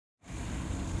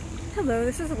Hello,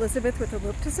 this is Elizabeth with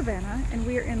Elope To Savannah, and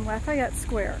we are in Lafayette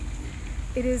Square.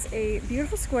 It is a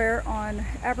beautiful square on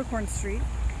Abercorn Street,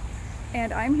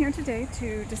 and I'm here today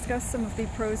to discuss some of the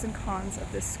pros and cons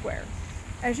of this square.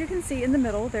 As you can see in the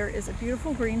middle, there is a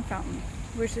beautiful green fountain,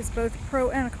 which is both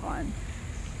pro and a con.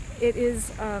 It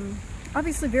is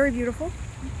obviously very beautiful,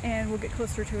 and we'll get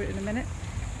closer to it in a minute,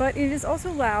 but it is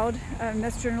also loud.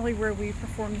 That's generally where we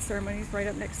perform the ceremonies, right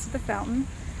up next to the fountain.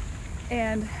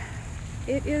 And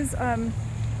it is,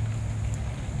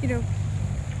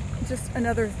 just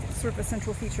another sort of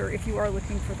essential feature if you are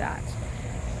looking for that.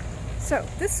 So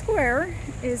this square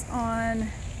is on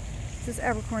this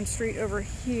Abercorn Street over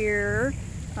here,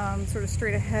 sort of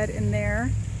straight ahead in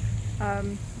there.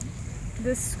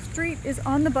 This street is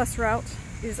on the bus route.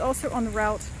 It is also on the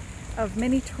route of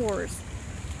many tours.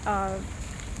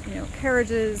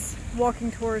 Carriages,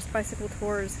 walking tours, bicycle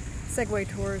tours, Segway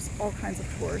tours, all kinds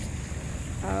of tours.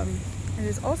 It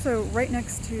is also right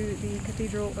next to the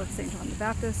Cathedral of St. John the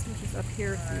Baptist, which is up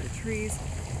here through the trees,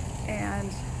 and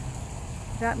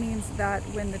that means that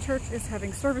when the church is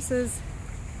having services,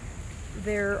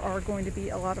 there are going to be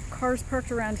a lot of cars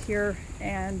parked around here,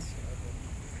 and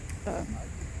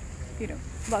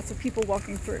lots of people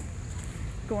walking through,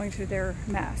 going to their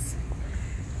mass.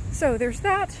 So there's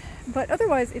that, but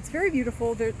otherwise it's very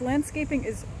beautiful. The landscaping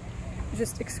is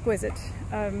just exquisite.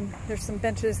 There's some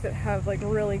benches that have like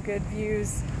really good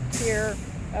views here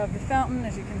of the fountain,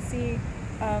 as you can see.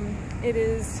 It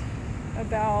is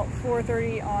about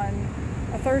 4:30 on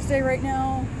a Thursday right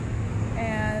now,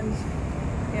 and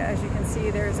yeah, as you can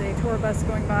see, there's a tour bus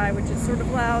going by, which is sort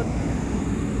of loud.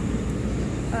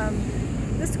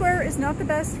 This square is not the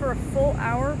best for a full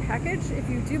hour package. If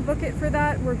you do book it for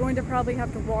that, we're going to probably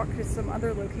have to walk to some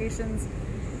other locations,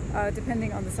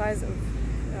 depending on the size of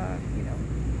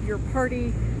your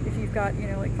party. If you've got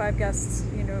like 5 guests,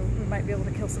 we might be able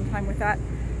to kill some time with that,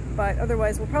 but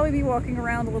otherwise we'll probably be walking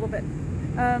around a little bit.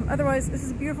 Otherwise, this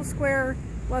is a beautiful square,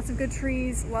 lots of good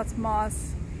trees, lots of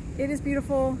moss. It is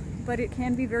beautiful, but it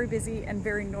can be very busy and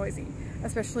very noisy,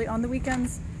 especially on the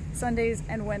weekends, Sundays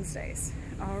and Wednesdays.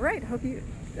 All right, hope you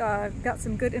got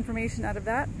some good information out of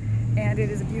that, and it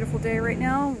is a beautiful day right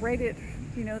now, right at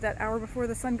that hour before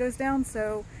the sun goes down,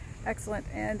 so excellent.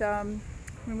 And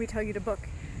when we tell you to book.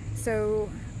 So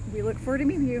we look forward to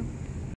meeting you.